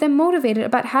to keep them motivated,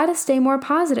 about how to stay more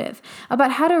positive,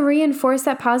 about how to reinforce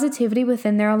that positivity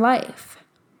within their life.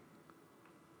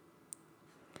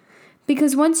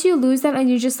 Because once you lose that and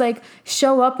you just like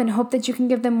show up and hope that you can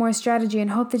give them more strategy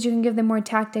and hope that you can give them more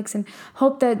tactics and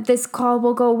hope that this call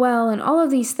will go well and all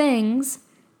of these things,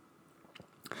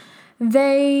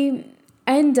 they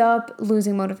end up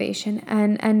losing motivation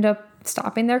and end up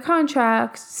stopping their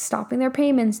contracts, stopping their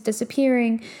payments,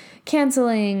 disappearing,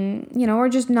 canceling, you know, or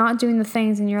just not doing the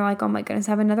things. And you're like, oh my goodness,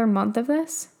 I have another month of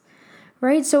this,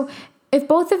 right? So if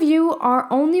both of you are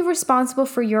only responsible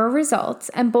for your results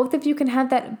and both of you can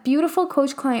have that beautiful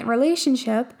coach-client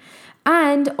relationship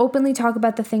and openly talk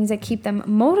about the things that keep them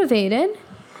motivated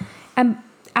and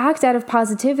act out of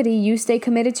positivity, you stay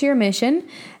committed to your mission,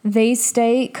 they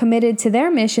stay committed to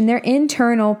their mission, their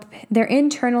internal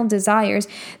desires,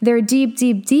 their deep,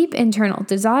 deep, deep internal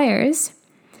desires,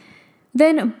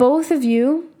 then both of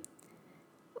you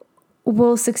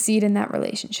will succeed in that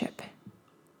relationship.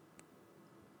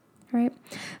 right?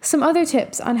 Some other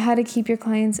tips on how to keep your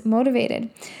clients motivated.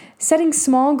 Setting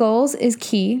small goals is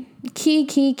key,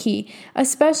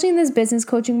 especially in this business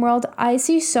coaching world. I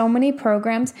see so many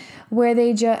programs where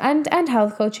they and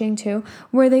health coaching too,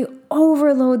 where they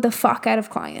overload the fuck out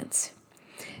of clients.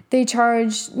 They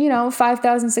charge, $5,000,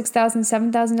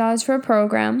 $6,000, $7,000 for a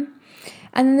program,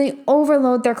 and then they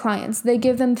overload their clients. They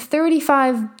give them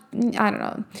 35,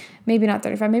 maybe not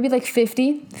 35, maybe like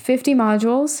 50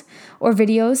 modules or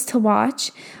videos to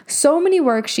watch, so many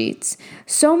worksheets,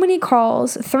 so many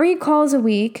calls, 3 calls a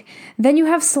week. Then you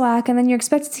have Slack, and then you're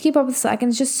expected to keep up with Slack. And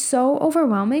it's just so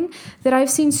overwhelming that I've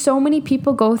seen so many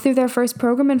people go through their first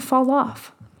program and fall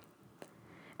off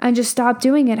and just stop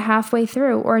doing it halfway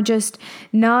through, or just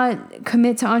not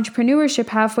commit to entrepreneurship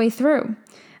halfway through.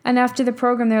 And after the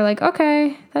program, they're like,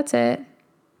 okay, that's it.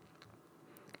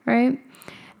 Right?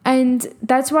 And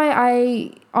that's why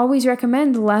I always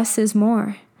recommend less is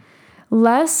more.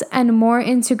 Less and more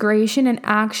integration and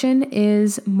action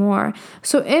is more.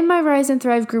 So in my Rise and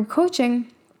Thrive group coaching,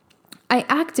 I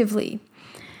actively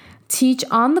teach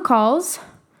on the calls,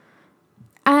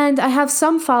 and I have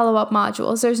some follow-up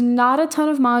modules. There's not a ton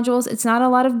of modules. It's not a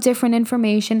lot of different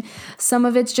information. Some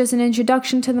of it's just an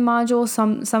introduction to the module.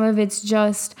 Some of it's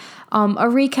just a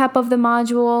recap of the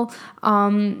module.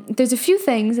 There's a few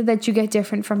things that you get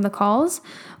different from the calls,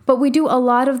 but we do a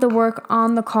lot of the work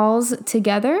on the calls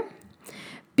together,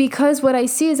 because what I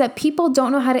see is that people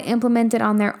don't know how to implement it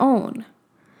on their own.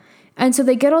 And so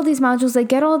they get all these modules, they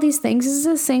get all these things. This is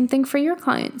the same thing for your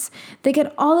clients. They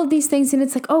get all of these things, and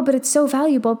it's like, oh, but it's so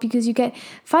valuable because you get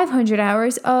 500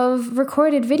 hours of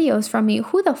recorded videos from me.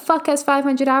 Who the fuck has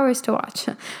 500 hours to watch?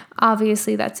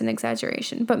 Obviously, that's an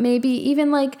exaggeration, but maybe even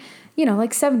like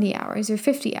 70 hours or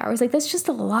 50 hours. Like, that's just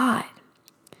a lot.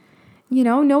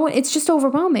 It's just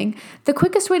overwhelming. The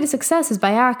quickest way to success is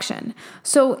by action.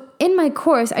 So in my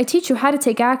course, I teach you how to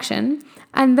take action,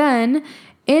 and then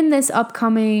in this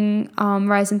upcoming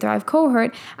Rise and Thrive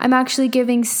cohort, I'm actually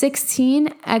giving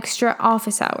 16 extra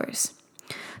office hours.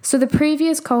 So the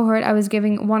previous cohort, I was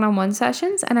giving one-on-one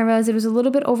sessions, and I realized it was a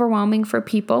little bit overwhelming for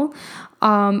people.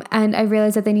 And I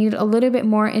realized that they needed a little bit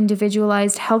more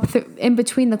individualized help in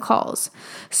between the calls.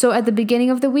 So at the beginning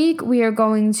of the week, we are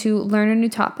going to learn a new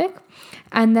topic.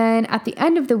 And then at the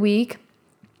end of the week,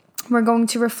 we're going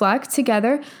to reflect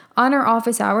together on our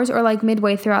office hours, or like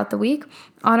midway throughout the week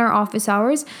on our office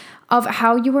hours, of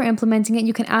how you were implementing it.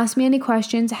 You can ask me any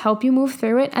questions, help you move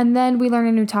through it, and then we learn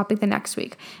a new topic the next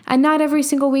week. And not every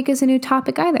single week is a new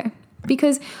topic either,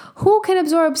 because who can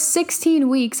absorb 16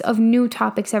 weeks of new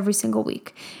topics every single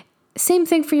week? Same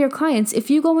thing for your clients. If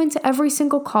you go into every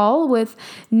single call with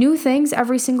new things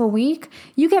every single week,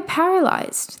 you get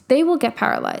paralyzed. They will get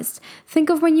paralyzed. Think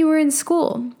of when you were in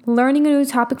school, learning a new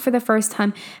topic for the first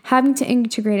time, having to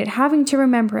integrate it, having to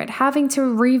remember it, having to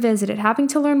revisit it, having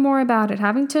to learn more about it,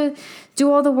 having to do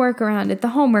all the work around it, the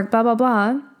homework, blah, blah,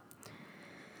 blah.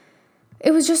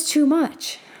 It was just too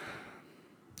much,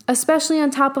 especially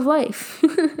on top of life.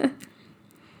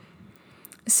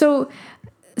 So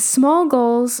small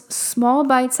goals, small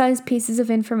bite-sized pieces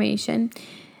of information,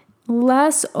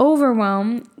 less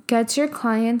overwhelm gets your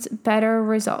clients better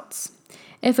results.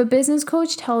 If a business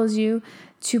coach tells you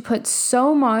to put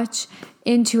so much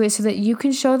into it so that you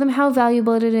can show them how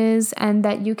valuable it is, and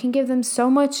that you can give them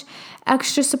so much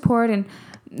extra support and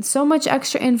so much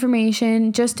extra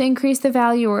information just to increase the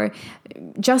value, or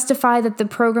justify that the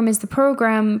program is the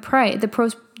program price,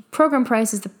 program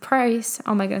price is the price.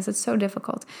 Oh my goodness, it's so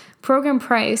difficult. Program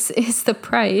price is the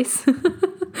price.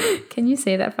 Can you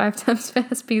say that 5 times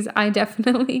fast? Because I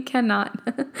definitely cannot.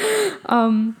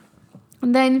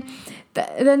 Then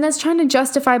that's trying to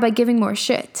justify by giving more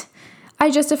shit. I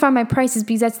justify my prices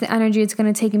because that's the energy it's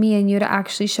going to take me and you to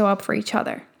actually show up for each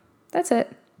other. That's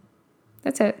it.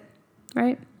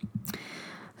 Right?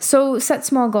 So set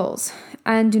small goals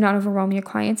and do not overwhelm your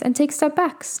clients, and take step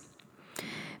backs.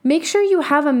 Make sure you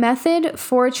have a method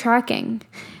for tracking.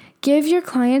 Give your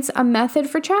clients a method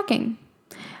for tracking.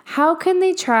 How can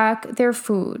they track their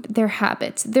food, their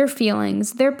habits, their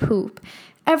feelings, their poop,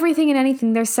 everything and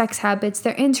anything, their sex habits,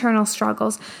 their internal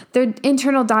struggles, their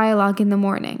internal dialogue in the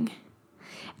morning?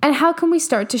 And how can we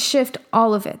start to shift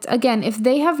all of it? Again, if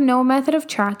they have no method of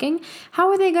tracking, how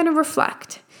are they going to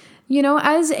reflect?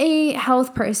 As a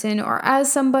health person, or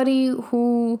as somebody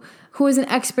who is an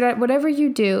expert at whatever you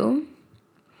do,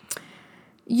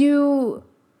 you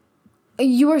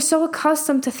are so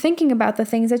accustomed to thinking about the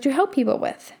things that you help people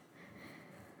with,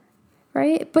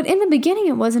 right? But in the beginning,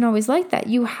 it wasn't always like that.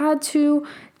 You had to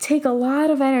take a lot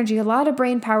of energy, a lot of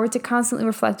brain power to constantly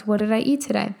reflect, what did I eat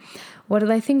today? What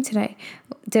did I think today?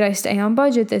 Did I stay on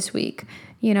budget this week?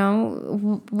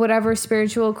 whatever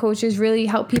spiritual coaches really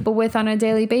help people with on a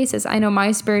daily basis. I know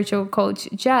my spiritual coach,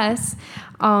 Jess,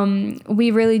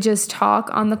 we really just talk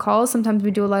on the call. Sometimes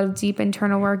we do a lot of deep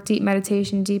internal work, deep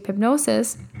meditation, deep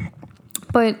hypnosis.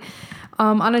 But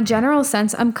on a general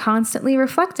sense, I'm constantly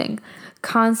reflecting,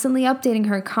 constantly updating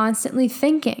her, constantly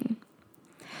thinking,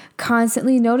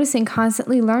 constantly noticing,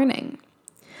 constantly learning.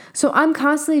 So I'm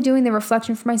constantly doing the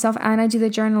reflection for myself, and I do the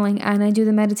journaling, and I do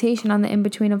the meditation on the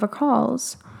in-between of our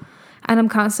calls. And I'm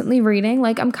constantly reading,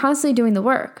 I'm constantly doing the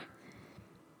work.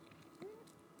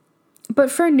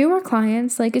 But for newer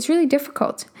clients, it's really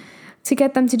difficult to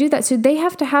get them to do that. So they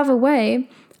have to have a way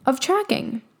of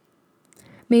tracking.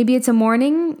 Maybe it's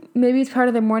maybe it's part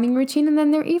of their morning routine and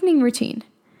then their evening routine.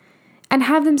 And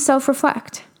have them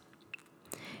self-reflect.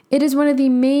 It is one of the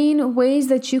main ways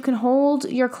that you can hold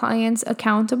your clients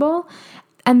accountable.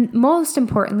 And most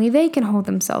importantly, they can hold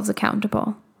themselves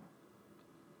accountable.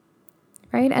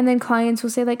 Right? And then clients will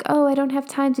say oh, I don't have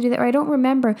time to do that, or I don't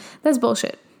remember. That's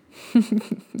bullshit.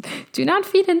 Do not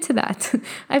feed into that.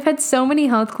 I've had so many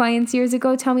health clients years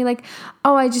ago tell me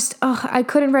oh, I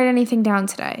couldn't write anything down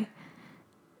today.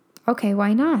 Okay,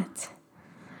 why not?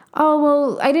 Oh,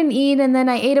 well, I didn't eat, and then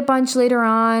I ate a bunch later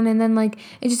on, and then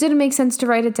it just didn't make sense to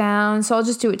write it down, so I'll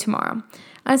just do it tomorrow.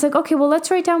 And it's okay, well,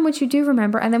 let's write down what you do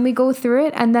remember, and then we go through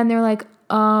it, and then they're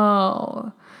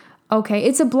oh, okay,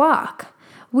 it's a block.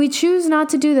 We choose not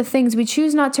to do the things, we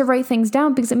choose not to write things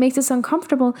down because it makes us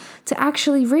uncomfortable to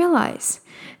actually realize,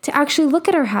 to actually look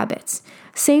at our habits.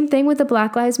 Same thing with the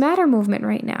Black Lives Matter movement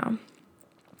right now.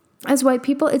 As white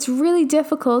people, it's really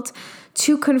difficult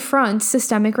to confront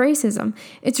systemic racism.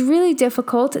 It's really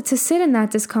difficult to sit in that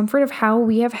discomfort of how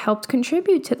we have helped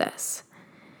contribute to this.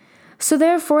 So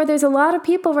therefore, there's a lot of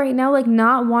people right now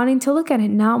not wanting to look at it,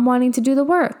 not wanting to do the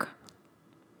work.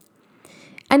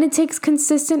 And it takes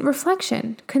consistent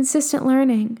reflection, consistent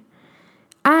learning,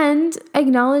 and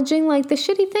acknowledging the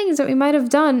shitty things that we might have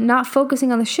done, not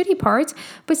focusing on the shitty parts,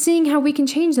 but seeing how we can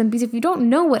change them. Because if you don't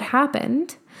know what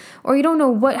happened, or you don't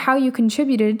know how you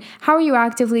contributed, how are you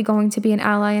actively going to be an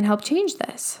ally and help change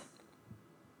this?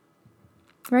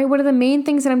 Right? One of the main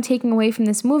things that I'm taking away from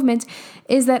this movement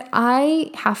is that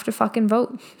I have to fucking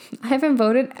vote. I haven't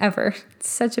voted ever. It's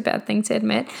such a bad thing to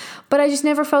admit, but I just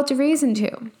never felt a reason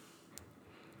to.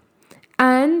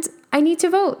 And I need to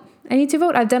vote.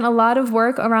 I've done a lot of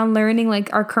work around learning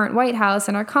our current White House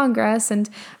and our Congress. And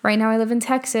right now I live in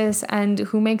Texas, and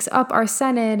who makes up our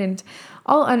Senate and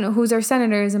who's our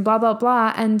senators and blah, blah,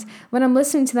 blah. And when I'm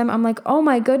listening to them, I'm oh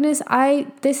my goodness,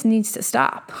 this needs to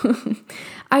stop.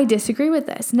 I disagree with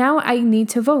this. Now I need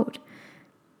to vote.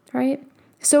 Right?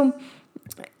 So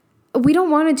we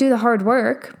don't want to do the hard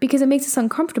work because it makes us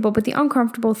uncomfortable, but the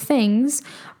uncomfortable things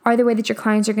are the way that your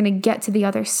clients are going to get to the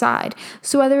other side.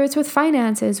 So whether it's with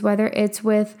finances, whether it's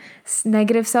with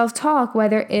negative self-talk,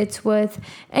 whether it's with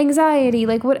anxiety,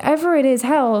 whatever it is,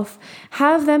 health,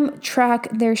 have them track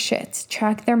their shit,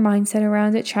 track their mindset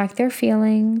around it, track their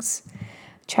feelings,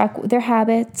 track their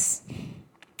habits,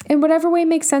 in whatever way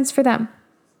makes sense for them.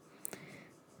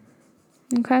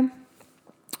 Okay?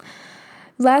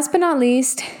 Last but not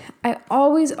least, I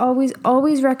always, always,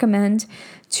 always recommend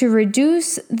to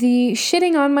reduce the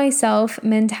shitting on myself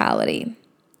mentality.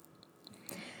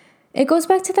 It goes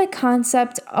back to that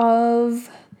concept of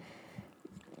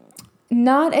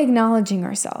not acknowledging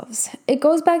ourselves. It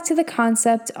goes back to the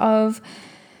concept of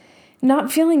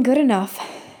not feeling good enough,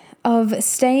 of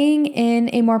staying in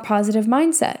a more positive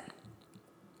mindset.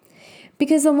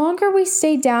 Because the longer we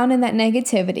stay down in that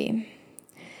negativity,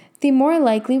 the more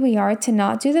likely we are to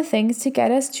not do the things to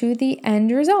get us to the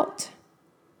end result.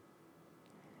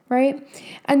 Right?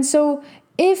 And so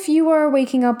if you are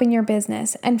waking up in your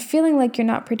business and feeling like you're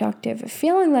not productive,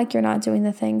 feeling like you're not doing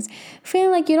the things,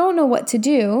 feeling like you don't know what to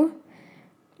do,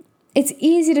 it's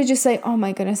easy to just say, oh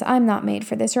my goodness, I'm not made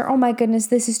for this, or oh my goodness,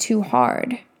 this is too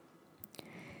hard.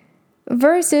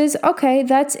 Versus, okay,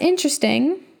 that's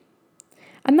interesting.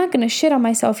 I'm not going to shit on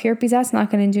myself here because that's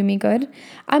not going to do me good.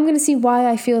 I'm going to see why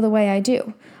I feel the way I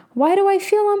do. Why do I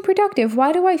feel unproductive?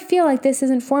 Why do I feel like this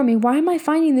isn't for me? Why am I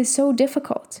finding this so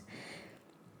difficult?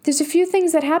 There's a few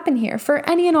things that happen here for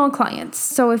any and all clients.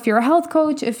 So if you're a health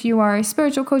coach, if you are a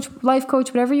spiritual coach, life coach,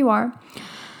 whatever you are,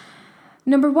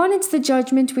 number one, it's the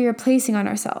judgment we are placing on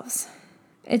ourselves.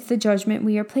 It's the judgment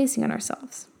we are placing on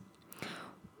ourselves.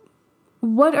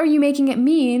 What are you making it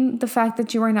mean, the fact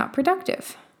that you are not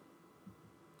productive?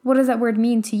 What does that word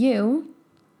mean to you?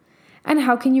 And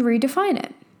how can you redefine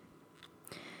it?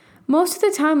 Most of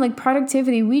the time,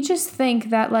 productivity, we just think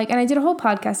that and I did a whole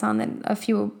podcast on that a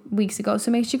few weeks ago,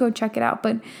 so make sure you go check it out.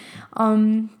 But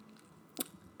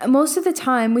most of the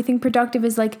time we think productive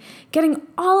is like getting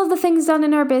all of the things done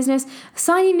in our business,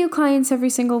 signing new clients every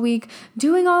single week,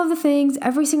 doing all of the things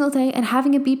every single day, and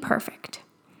having it be perfect.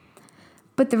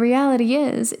 But the reality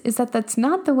is that that's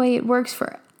not the way it works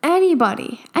for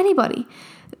anybody.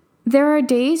 There are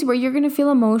days where you're going to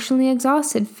feel emotionally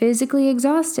exhausted, physically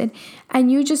exhausted,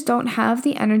 and you just don't have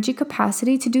the energy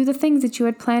capacity to do the things that you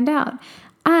had planned out.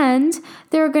 And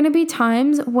there are going to be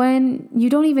times when you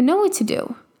don't even know what to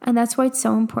do. And that's why it's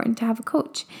so important to have a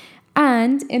coach.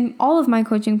 And in all of my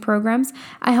coaching programs,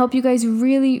 I help you guys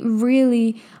really,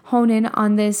 really hone in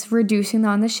on this reducing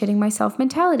on the shitting myself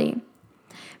mentality.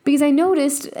 Because I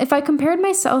noticed if I compared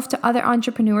myself to other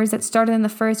entrepreneurs that started in the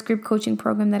first group coaching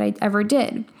program that I ever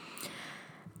did,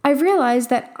 I realized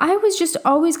that I was just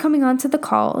always coming onto the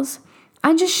calls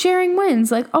and just sharing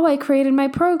wins, like, oh, I created my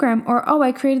program, or oh,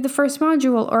 I created the first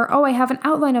module, or oh, I have an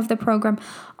outline of the program.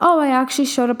 Oh, I actually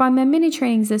showed up on my mini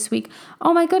trainings this week.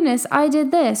 Oh my goodness, I did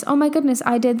this. Oh my goodness,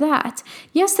 I did that.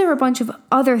 Yes, there were a bunch of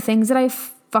other things that I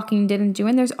fucking didn't do,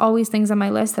 and there's always things on my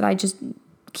list that I just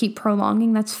keep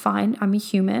prolonging. That's fine. I'm a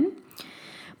human.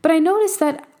 But I noticed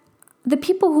that the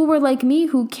people who were like me,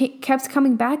 who kept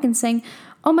coming back and saying,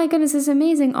 oh my goodness, this is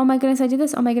amazing. Oh my goodness, I did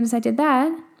this. Oh my goodness, I did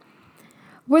that,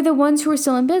 were the ones who were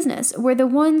still in business, were the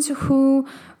ones who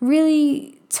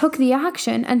really took the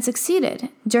action and succeeded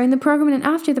during the program and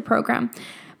after the program.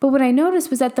 But what I noticed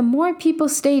was that the more people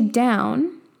stayed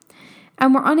down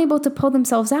and were unable to pull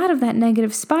themselves out of that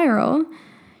negative spiral,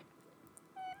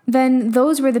 then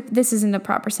those were this isn't a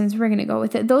proper sense, we're going to go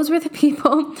with it. Those were the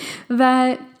people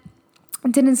that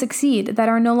didn't succeed, that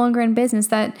are no longer in business,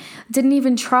 that didn't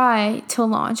even try to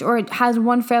launch, or had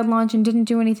one failed launch and didn't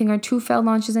do anything, or two failed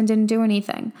launches and didn't do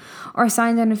anything, or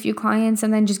signed on a few clients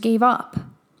and then just gave up,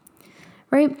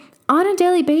 right? On a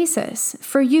daily basis,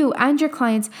 for you and your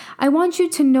clients, I want you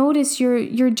to notice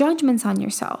your judgments on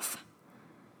yourself.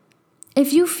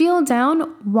 If you feel down,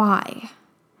 why?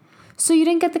 So you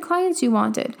didn't get the clients you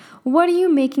wanted. What are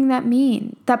you making that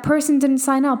mean? That person didn't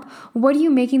sign up. What are you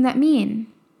making that mean?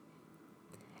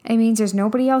 It means there's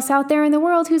nobody else out there in the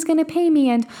world who's going to pay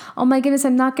me, and oh my goodness,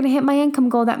 I'm not going to hit my income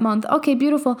goal that month. Okay,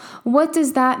 beautiful. What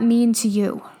does that mean to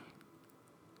you?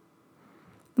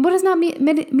 What does not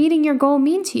meeting your goal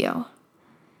mean to you?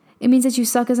 It means that you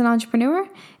suck as an entrepreneur?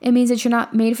 It means that you're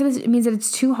not made for this? It means that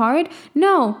it's too hard?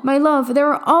 No, my love,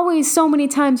 there are always so many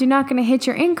times you're not going to hit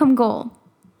your income goal.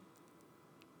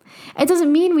 It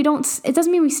doesn't mean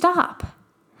we stop.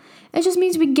 It just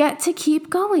means we get to keep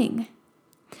going.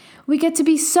 We get to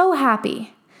be so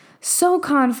happy, so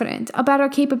confident about our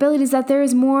capabilities that there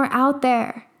is more out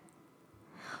there.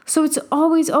 So it's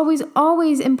always, always,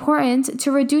 always important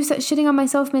to reduce that shitting on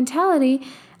myself mentality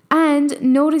and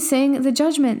noticing the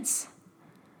judgments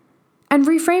and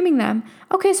reframing them.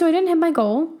 Okay, so I didn't hit my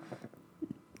goal.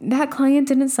 That client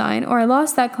didn't sign, or I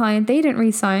lost that client. They didn't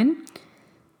re-sign.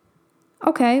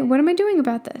 Okay, what am I doing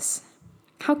about this?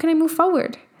 How can I move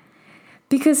forward?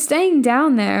 Because staying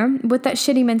down there with that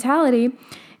shitty mentality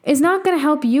is not going to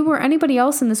help you or anybody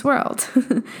else in this world.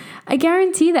 I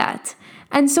guarantee that.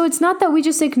 And so it's not that we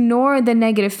just ignore the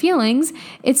negative feelings.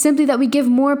 It's simply that we give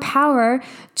more power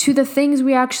to the things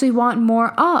we actually want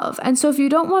more of. And so if you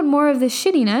don't want more of the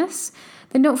shittiness,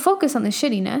 then don't focus on the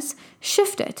shittiness.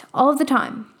 Shift it all of the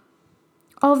time.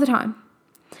 All of the time.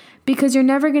 Because you're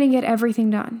never going to get everything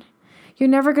done. You're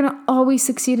never going to always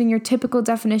succeed in your typical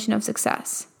definition of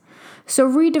success. So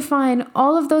redefine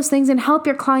all of those things and help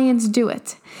your clients do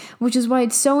it, which is why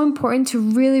it's so important to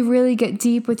really, really get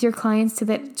deep with your clients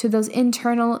to those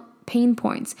internal pain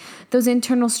points, those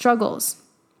internal struggles.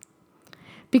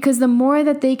 Because the more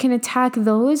that they can attack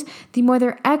those, the more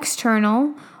their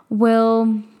external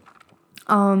will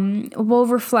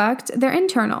reflect their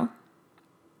internal.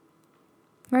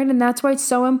 Right? And that's why it's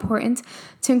so important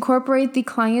to incorporate the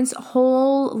client's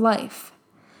whole life.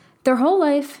 Their whole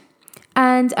life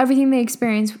and everything they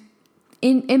experience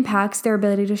impacts their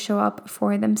ability to show up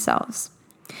for themselves.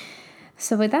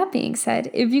 So with that being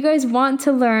said, if you guys want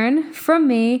to learn from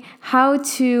me how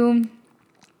to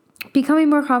become a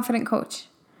more confident coach,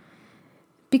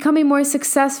 become a more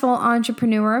successful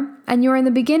entrepreneur, and you're in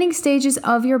the beginning stages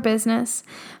of your business,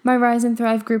 my Rise and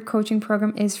Thrive group coaching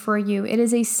program is for you. It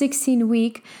is a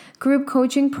 16-week group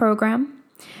coaching program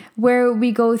where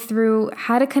we go through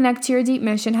how to connect to your deep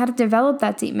mission, how to develop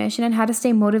that deep mission, and how to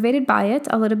stay motivated by it.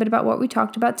 A little bit about what we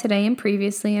talked about today and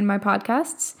previously in my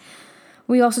podcasts.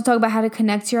 We also talk about how to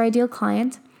connect to your ideal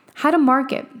client, how to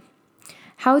market,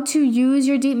 how to use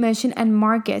your deep mission and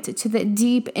market to the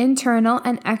deep internal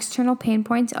and external pain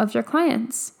points of your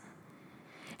clients,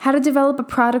 how to develop a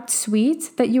product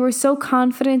suite that you are so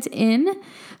confident in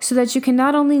so that you can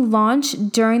not only launch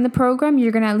during the program,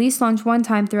 you're going to at least launch one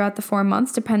time throughout the 4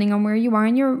 months, depending on where you are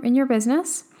in your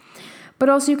business. But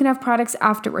also you can have products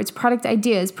afterwards, product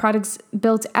ideas, products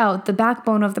built out, the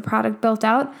backbone of the product built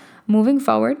out, moving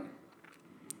forward.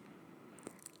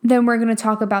 Then we're going to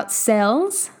talk about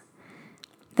sales,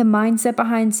 the mindset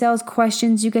behind sales,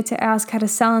 questions you get to ask, how to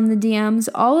sell in the DMs,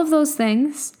 all of those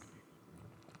things.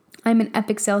 I'm an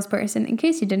epic salesperson, in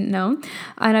case you didn't know,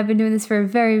 and I've been doing this for a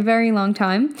very, very long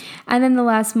time. And then the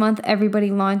last month, everybody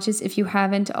launches. If you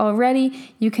haven't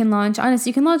already, you can launch.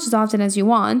 Honestly, you can launch as often as you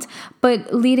want,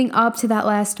 but leading up to that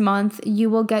last month, you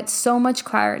will get so much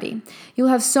clarity. You'll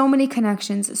have so many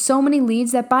connections, so many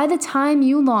leads that by the time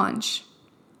you launch,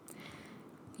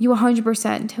 you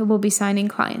 100% will be signing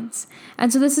clients.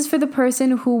 And so this is for the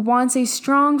person who wants a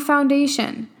strong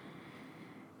foundation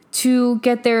to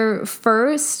get their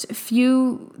first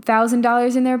few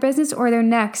 $1,000s in their business or their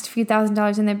next few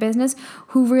 $1,000s in their business,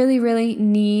 who really, really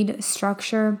need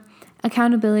structure,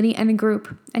 accountability, and a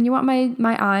group. And you want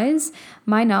my eyes,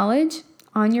 my knowledge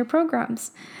on your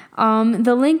programs.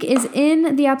 The link is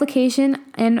in the application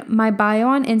in my bio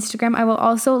on Instagram. I will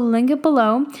also link it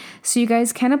below so you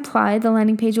guys can apply. The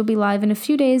landing page will be live in a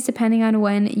few days, depending on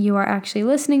when you are actually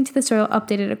listening to this, or I'll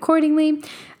update it accordingly.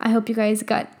 I hope you guys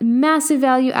got massive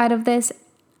value out of this,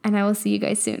 and I will see you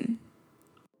guys soon.